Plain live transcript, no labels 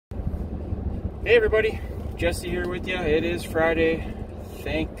Hey everybody, Jesse here with you. It is Friday.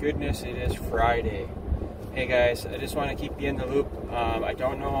 Thank goodness it is Friday. Hey guys, I just want to keep you in the loop. I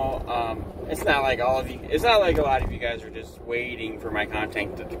don't know, it's not like a lot of you guys are just waiting for my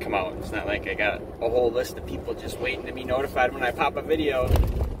content to come out. It's not like I got a whole list of people just waiting to be notified when I pop a video.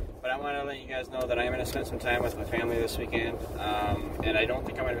 But I want to let you guys know that I'm going to spend some time with my family this weekend. And I don't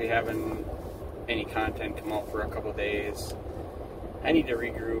think I'm going to be having any content come out for a couple days. I need to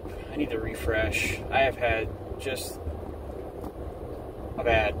regroup. I need to refresh. I have had just a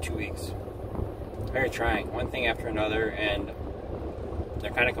bad 2 weeks. Very trying. One thing after another, and they're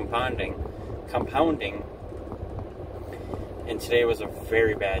kind of compounding. And today was a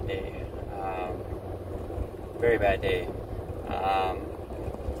very bad day. Very bad day.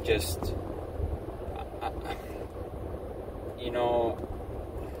 You know,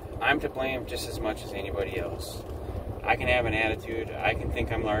 I'm to blame just as much as anybody else. I can have an attitude, I can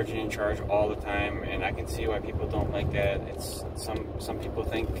think I'm large and in charge all the time, and I can see why people don't like that. It's some people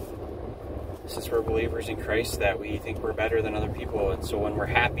think, since we're believers in Christ, that we think we're better than other people, and so when we're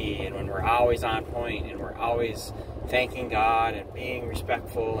happy and when we're always on point and we're always thanking God and being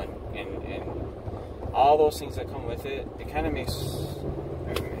respectful and all those things that come with it, it kind of makes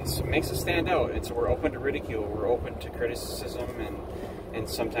us stand out. And so we're open to ridicule, we're open to criticism, and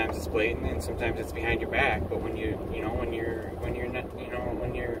sometimes it's blatant and sometimes it's behind your back. But when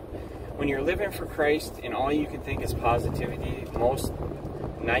you're living for Christ and all you can think is positivity, most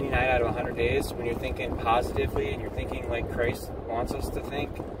 99 out of 100 days, when you're thinking positively and you're thinking like Christ wants us to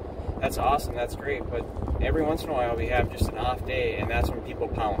think, that's awesome, that's great. But every once in a while we have just an off day, and that's when people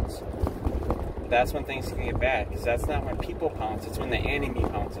pounce. That's when things can get bad, because that's not when people pounce, it's when the enemy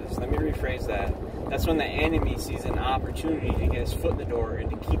pounces. Let me rephrase that. That's when the enemy sees an opportunity to get his foot in the door and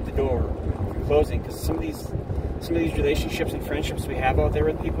to keep the door from closing. Because some of these relationships and friendships we have out there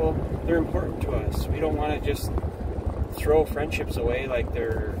with people, they're important to us. We don't want to just throw friendships away like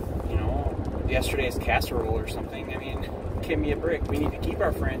they're, yesterday's casserole or something. I mean, give me a break. We need to keep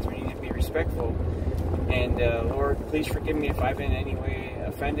our friends. We need to be respectful. And Lord, please forgive me if I've been in any way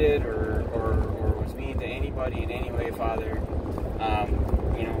offended or was mean to anybody in any way, Father.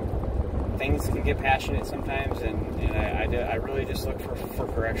 Things can get passionate sometimes, and I really just look for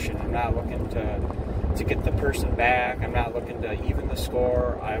correction. I'm not looking to get the person back. I'm not looking to even the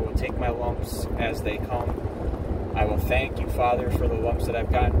score. I will take my lumps as they come. I will thank you, Father, for the lumps that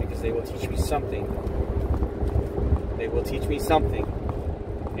I've gotten, because they will teach me something. They will teach me something,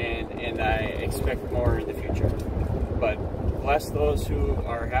 and I expect more in the future. But bless those who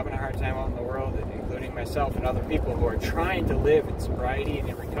are having a hard time out in the world, including myself and other people who are trying to live in sobriety and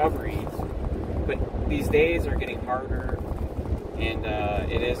in recovery. But these days are getting harder, and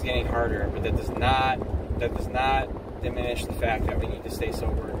it is getting harder. But that does not diminish the fact that we need to stay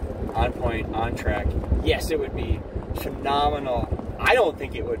sober, on point, on track. Yes, it would be phenomenal. I don't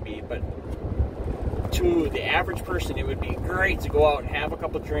think it would be, but to the average person, it would be great to go out and have a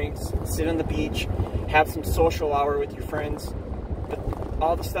couple drinks, sit on the beach, have some social hour with your friends. But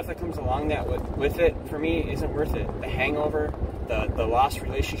all the stuff that comes along that with it, for me, isn't worth it. The hangover, the lost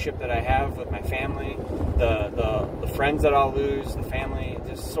relationship that I have with my family, the friends that I'll lose, the family,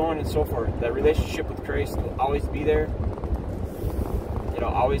 just so on and so forth. The relationship with Christ will always be there.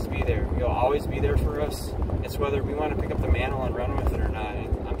 It'll always be there. He'll always be there for us. It's whether we want to pick up the mantle and run with it or not.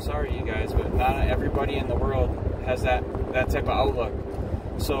 And I'm sorry, you guys, but not everybody in the world has that type of outlook.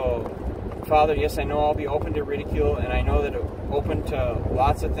 So, Father, yes, I know I'll be open to ridicule, and I know that I'm open to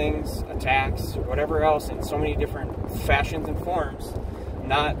lots of things, attacks, whatever else, in so many different fashions and forms.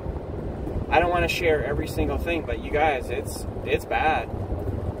 I don't want to share every single thing, but you guys, it's bad.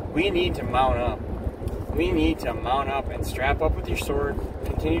 We need to mount up. We need to mount up and strap up with your sword.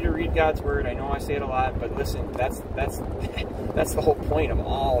 Continue to read God's word. I know I say it a lot, but listen, that's the whole point of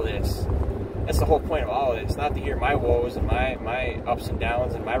all this. That's the whole point of all of this. Not to hear my woes and my ups and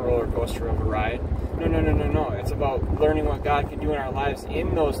downs and my roller coaster of a ride. No. It's about learning what God can do in our lives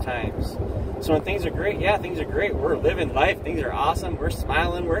in those times. So when things are great, yeah, things are great. We're living life. Things are awesome. We're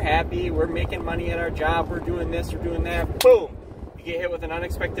smiling. We're happy. We're making money at our job. We're doing this. We're doing that. Boom. You get hit with an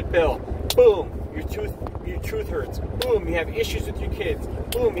unexpected bill. Boom. Your tooth hurts. Boom. You have issues with your kids.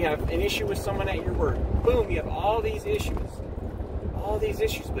 Boom. You have an issue with someone at your work. Boom. You have all these issues.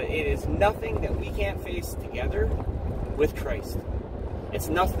 But it is nothing that we can't face together with Christ. It's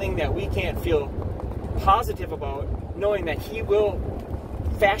nothing that we can't feel positive about, knowing that He will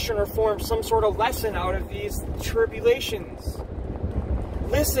fashion or form some sort of lesson out of these tribulations.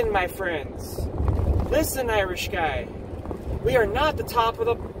 Listen, my friends. Listen, Irish guy. We are not the top of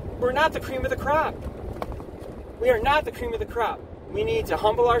the... We're not the cream of the crop. We are not the cream of the crop. we need to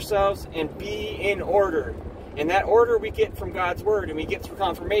humble ourselves and be in order. And that order we get from God's Word, and we get through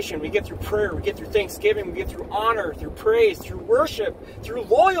confirmation, we get through prayer, we get through thanksgiving, we get through honor, through praise, through worship, through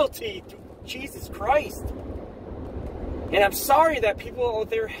loyalty to Jesus Christ. And I'm sorry that people out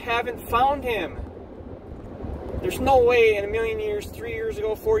there haven't found Him. There's no way in a million years, 3 years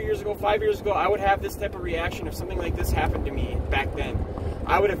ago, 4 years ago, 5 years ago, I would have this type of reaction if something like this happened to me back then.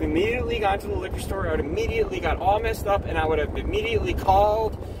 I would have immediately gone to the liquor store, I would have immediately got all messed up, and I would have immediately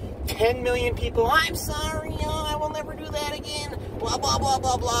called 10 million people. I'm sorry, I will never do that again. Blah, blah, blah,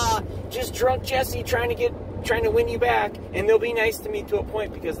 blah, blah. Just drunk Jesse trying to win you back. And they'll be nice to me to a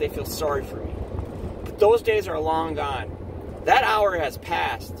point because they feel sorry for me. But those days are long gone. That hour has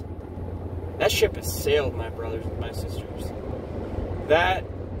passed. That ship has sailed, my brothers and my sisters. That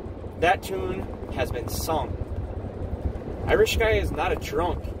tune has been sung. Irish Guy is not a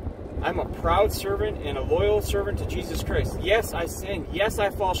drunk. I'm a proud servant and a loyal servant to Jesus Christ. Yes, I sin. Yes,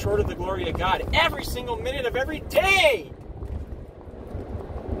 I fall short of the glory of God every single minute of every day.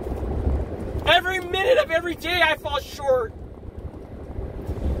 Every minute of every day I fall short.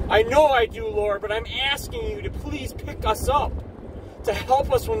 I know I do, Lord, but I'm asking you to please pick us up, to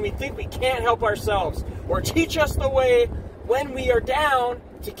help us when we think we can't help ourselves, or teach us the way when we are down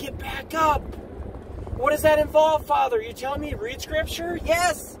to get back up. What does that involve, Father? You telling me read Scripture?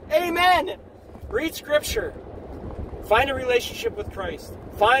 Yes. Amen. Read Scripture. Find a relationship with Christ.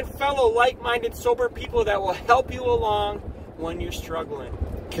 Find fellow like-minded, sober people that will help you along when you're struggling.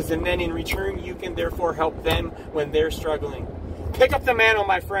 Because then in return, you can therefore help them when they're struggling. Pick up the mantle,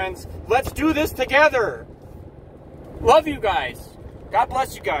 my friends. Let's do this together. Love you guys. God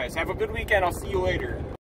bless you guys. Have a good weekend. I'll see you later.